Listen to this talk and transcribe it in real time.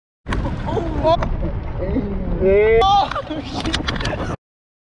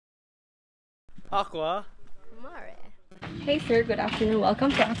Aquamare. Hey sir, good afternoon.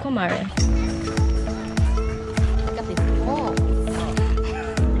 Welcome to Aquamare. Look at this pool.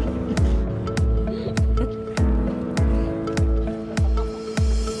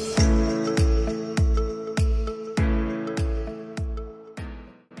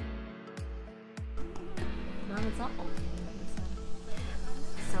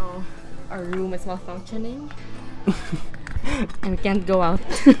 So our room is malfunctioning and we can't go out.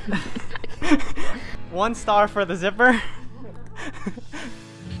 1 star for the zipper.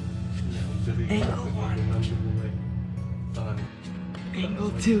 Angle 1.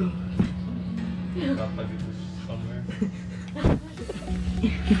 Angle 2.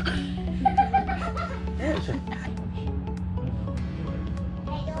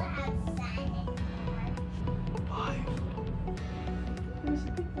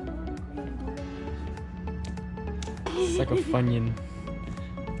 It's like a funyun.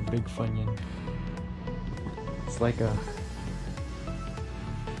 A big funyun. It's like a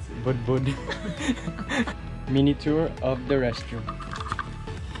bud. Mini tour of the restroom.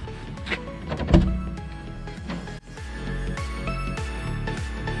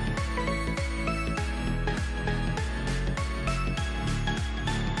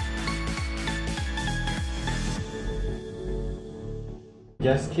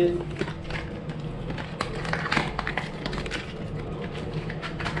 Guest kit.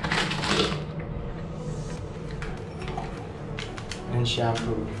 And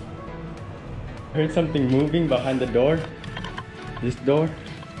shampoo. Heard something moving behind the door. This door.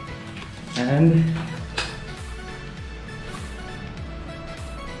 And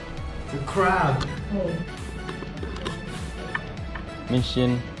the crab. Oh.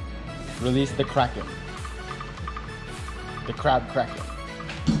 Mission: release the kraken. The crab kraken.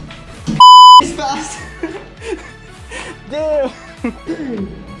 He's fast. Damn.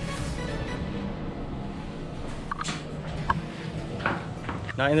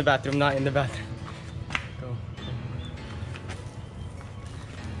 Not in the bathroom, not in the bathroom. Go.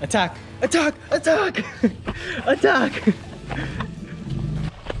 Attack! Attack! Attack! Attack!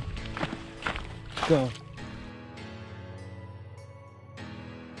 Go.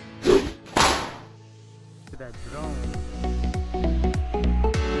 To that drone.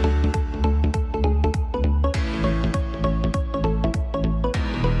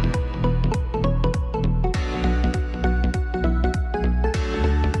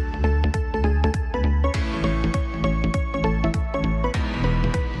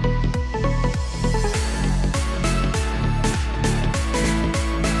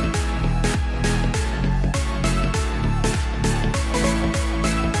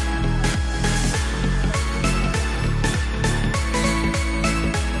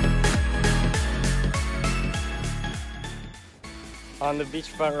 On the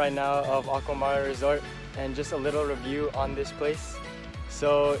beachfront right now of Aquamare Resort, and just a little review on this place.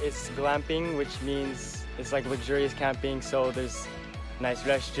 So it's glamping, which means it's like luxurious camping, so there's nice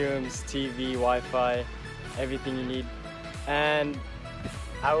restrooms, TV, Wi-Fi, everything you need. And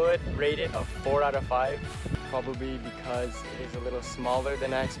I would rate it a 4 out of 5, probably because it is a little smaller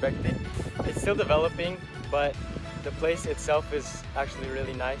than I expected. It's still developing, but the place itself is actually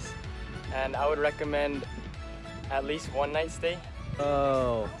really nice, and I would recommend at least 1 night stay.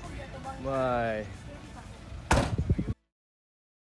 Oh my.